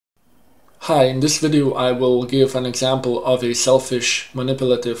Hi, in this video I will give an example of a selfish,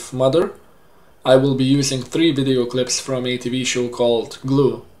 manipulative mother. I will be using 3 video clips from a TV show called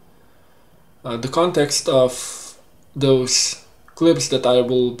Glue. The context of those clips that I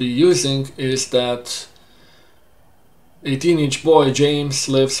will be using is that a teenage boy, James,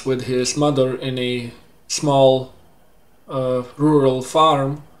 lives with his mother in a small rural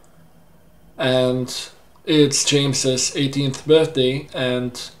farm, and it's James's 18th birthday,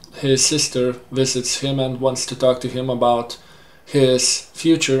 and his sister visits him and wants to talk to him about his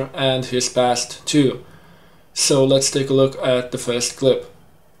future and his past too. So let's take a look at the first clip.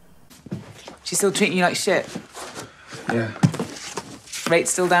 She's still treating you like shit? Yeah.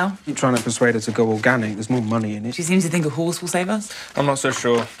 Rate's still down? You're trying to persuade her to go organic. There's more money in it. She seems to think a horse will save us? I'm not so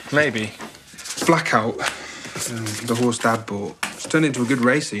sure. Maybe. Blackout. The horse Dad bought. It's turned into a good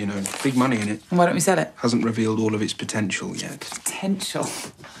racer, you know. Big money in it. And why don't we sell it? Hasn't revealed all of its potential yet. Potential?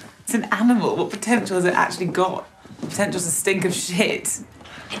 It's an animal. What potential has it actually got? Potential's a stink of shit.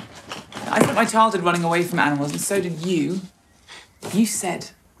 I spent my childhood running away from animals, and so did you. We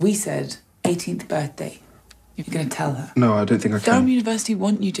said, 18th birthday. You're going to tell her. No, I don't think I can. Durham University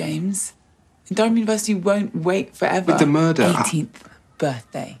want you, James. Durham University won't wait forever. With the murder... 18th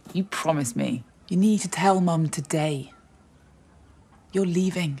birthday. You promised me. You need to tell Mum today. You're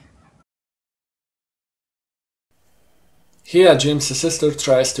leaving. Here, James's sister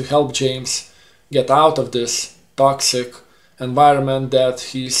tries to help James get out of this toxic environment that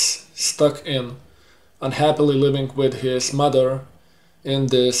he's stuck in, unhappily living with his mother in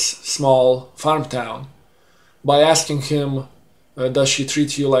this small farm town. By asking him, does she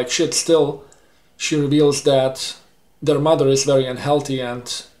treat you like shit still, she reveals that their mother is very unhealthy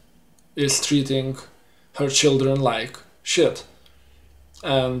and is treating her children like shit.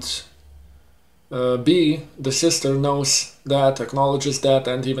 And B, the sister, knows that, acknowledges that,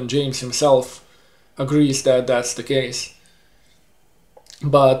 and even James himself agrees that that's the case.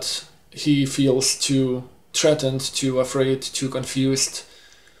 But he feels too threatened, too afraid, too confused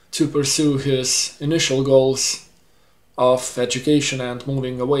to pursue his initial goals of education and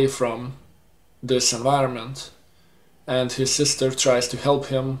moving away from this environment. And his sister tries to help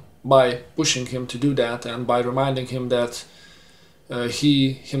him by pushing him to do that and by reminding him that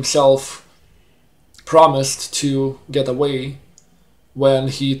he himself promised to get away when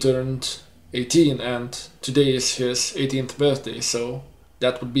he turned 18, and today is his 18th birthday, so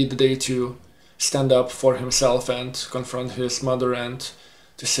that would be the day to stand up for himself and confront his mother and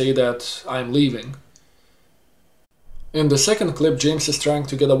to say that I'm leaving. In the second clip, James is trying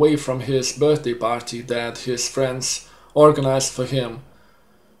to get away from his birthday party that his friends organized for him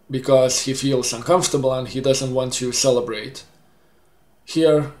because he feels uncomfortable and he doesn't want to celebrate.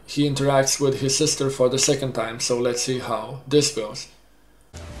 Here he interacts with his sister for the second time, so let's see how this goes.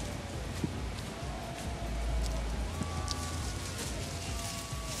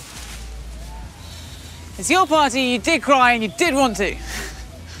 It's your party, you did cry and you did want to.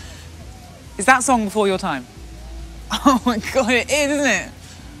 Is that song before your time? Oh my God, it is, isn't it?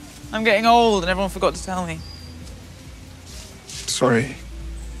 I'm getting old and everyone forgot to tell me. Sorry.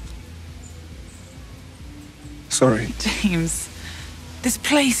 Sorry. James, this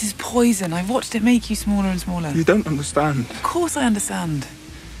place is poison. I've watched it make you smaller and smaller. You don't understand. Of course I understand.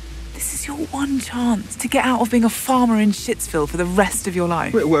 This is your one chance to get out of being a farmer in Shitsville for the rest of your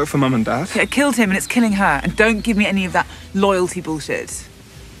life. It worked for Mum and Dad. Yeah, it killed him and it's killing her. And don't give me any of that loyalty bullshit.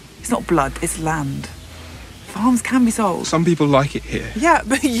 It's not blood, it's land. Farms can be sold. Some people like it here. Yeah,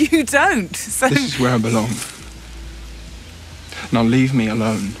 but you don't. So This is where I belong. Now leave me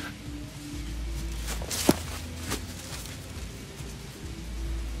alone.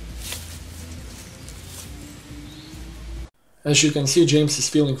 As you can see, James is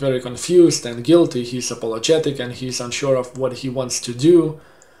feeling very confused and guilty. He's apologetic and he's unsure of what he wants to do.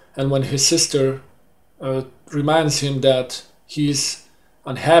 And when his sister reminds him that he's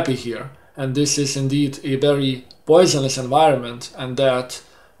unhappy here, and this is indeed a very poisonous environment, and that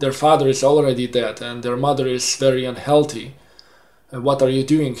their father is already dead and their mother is very unhealthy, what are you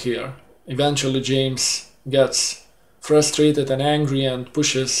doing here? Eventually James gets frustrated and angry and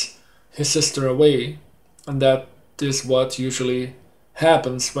pushes his sister away, and that is what usually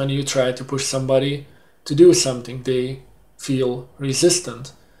happens when you try to push somebody to do something. They feel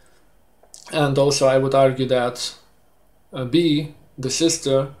resistant. And also I would argue that B, the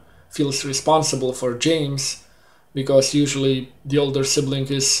sister, feels responsible for James because usually the older sibling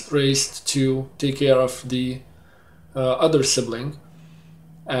is raised to take care of the other sibling,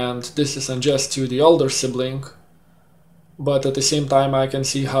 and this is unjust to the older sibling, but at the same time I can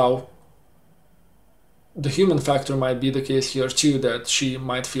see how the human factor might be the case here too, that she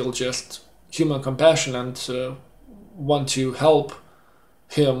might feel just human compassion and want to help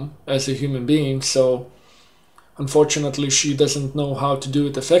him as a human being. So unfortunately she doesn't know how to do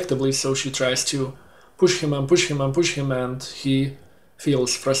it effectively, so she tries to push him and push him and push him, and he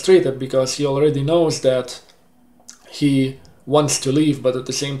feels frustrated because he already knows that he wants to leave, but at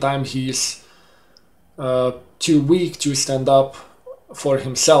the same time he's too weak to stand up for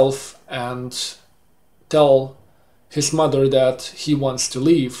himself and tell his mother that he wants to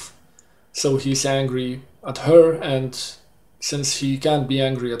leave. So he's angry at her, and since he can't be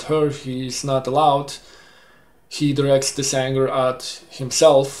angry at her, he's not allowed, he directs this anger at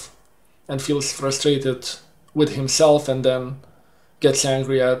himself and feels frustrated with himself, and then gets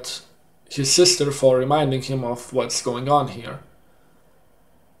angry at his sister for reminding him of what's going on here.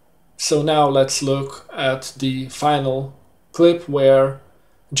 So now let's look at the final clip where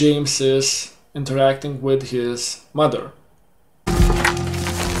James is interacting with his mother. If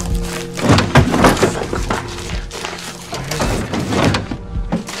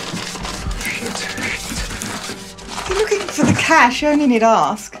you're looking for the cash, you only need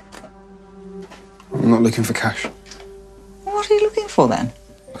ask. I'm not looking for cash. What are you looking for then?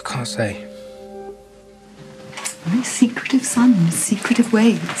 I can't say. Very secretive son, secretive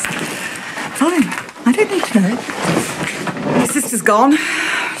ways. Fine, I don't need to know. My sister's gone.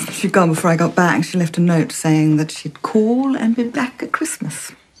 She'd gone before I got back. She left a note saying that she'd call and be back at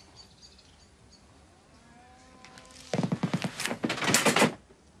Christmas.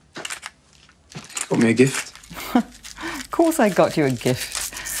 Got me a gift. Of course I got you a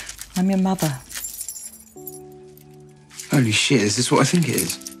gift. I'm your mother. Holy shit, is this what I think it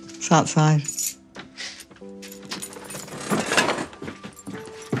is? It's outside. It's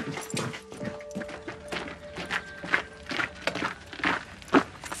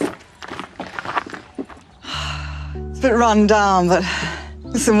a bit run down, but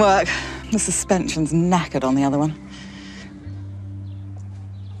it's some work. The suspension's knackered on the other one.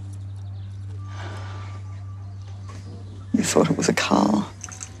 You thought it was a car.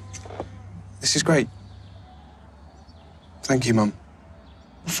 This is great. Thank you, Mum.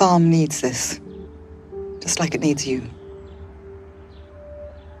 The farm needs this, just like it needs you.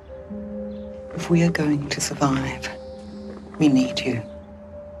 If we are going to survive, we need you.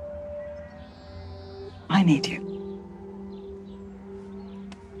 I need you.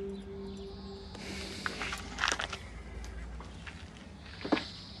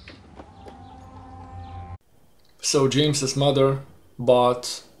 So James's mother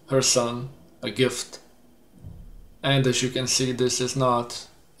bought her son a gift. And as you can see, this is not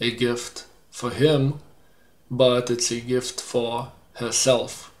a gift for him, but it's a gift for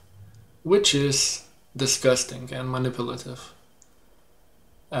herself, which is disgusting and manipulative.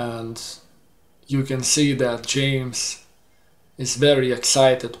 And you can see that James is very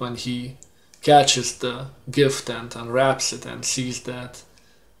excited when he catches the gift and unwraps it and sees that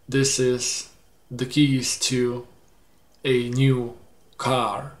this is the keys to a new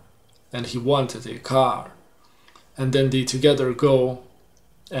car, and he wanted a car. And then they together go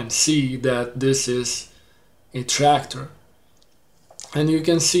and see that this is a tractor. And you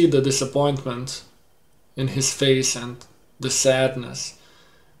can see the disappointment in his face and the sadness.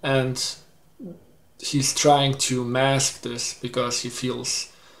 And he's trying to mask this because he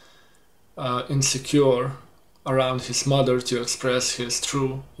feels insecure around his mother to express his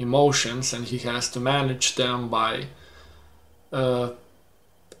true emotions, and he has to manage them by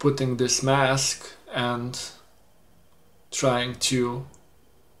putting this mask and trying to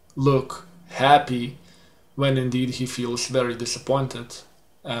look happy when indeed he feels very disappointed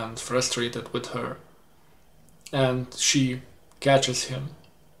and frustrated with her. And she catches him,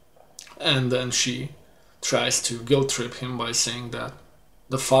 and then she tries to guilt trip him by saying that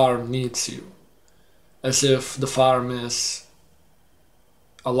the farm needs you, as if the farm is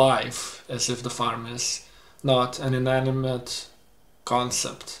alive, as if the farm is not an inanimate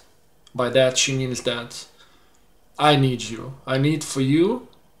concept. By that she means that I need you. I need for you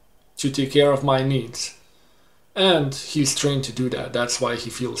to take care of my needs. And he's trained to do that. That's why he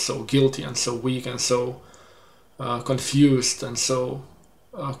feels so guilty and so weak and so confused and so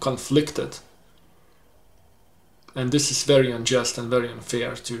conflicted. And this is very unjust and very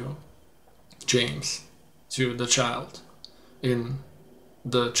unfair to James, to the child, in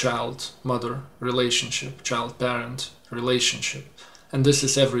the child-mother relationship, child-parent relationship. And this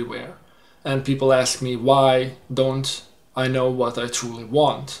is everywhere. And people ask me, why don't I know what I truly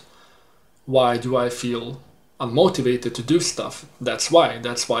want? Why do I feel unmotivated to do stuff? That's why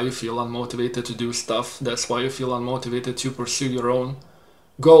you feel unmotivated to do stuff. That's why you feel unmotivated to pursue your own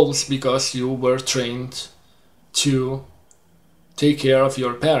goals, because you were trained to take care of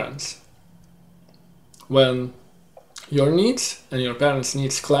your parents. when your needs and your parents'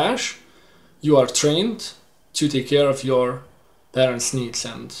 needs clash, you are trained to take care of your parents' needs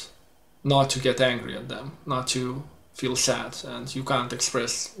and not to get angry at them, not to feel sad, and you can't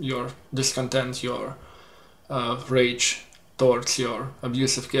express your discontent, your rage towards your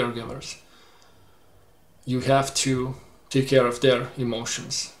abusive caregivers. You have to take care of their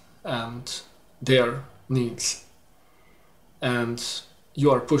emotions and their needs. And you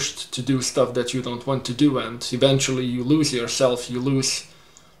are pushed to do stuff that you don't want to do, and eventually you lose yourself, you lose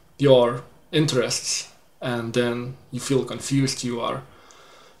your interests, and then you feel confused.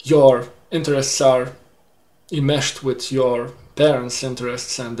 Your interests are enmeshed with your parents'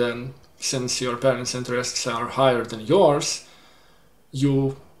 interests, and then since your parents' interests are higher than yours,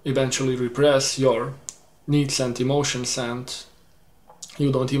 you eventually repress your needs and emotions, and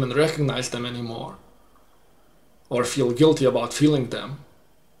you don't even recognize them anymore or feel guilty about feeling them.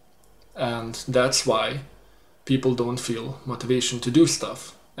 And that's why people don't feel motivation to do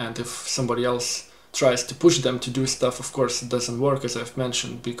stuff. And if somebody else tries to push them to do stuff, of course it doesn't work, as I've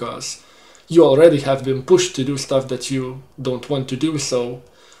mentioned, because you already have been pushed to do stuff that you don't want to do. So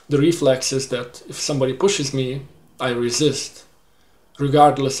the reflex is that if somebody pushes me, I resist,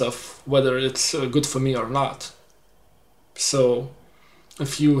 regardless of whether it's good for me or not. So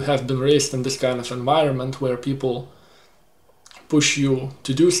if you have been raised in this kind of environment where people push you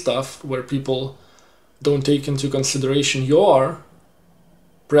to do stuff, where people don't take into consideration your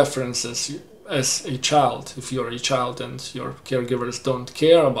preferences as a child, if you're a child and your caregivers don't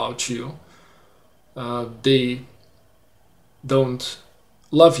care about you, they don't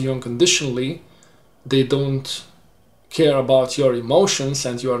love you unconditionally, they don't care about your emotions,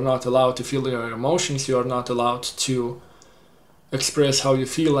 and you are not allowed to feel your emotions, you are not allowed to express how you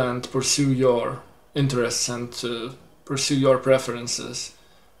feel and pursue your interests and pursue your preferences,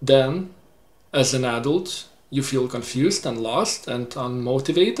 then as an adult you feel confused and lost and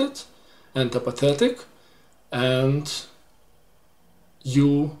unmotivated and apathetic, and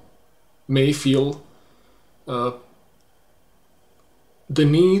you may feel the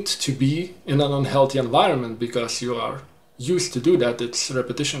need to be in an unhealthy environment because you are used to do that. It's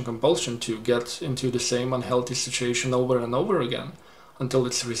repetition compulsion to get into the same unhealthy situation over and over again until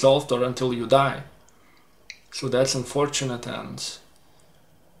it's resolved or until you die. So that's unfortunate, and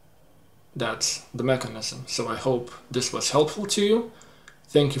that's the mechanism. So I hope this was helpful to you.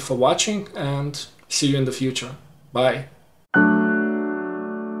 Thank you for watching, and see you in the future. Bye.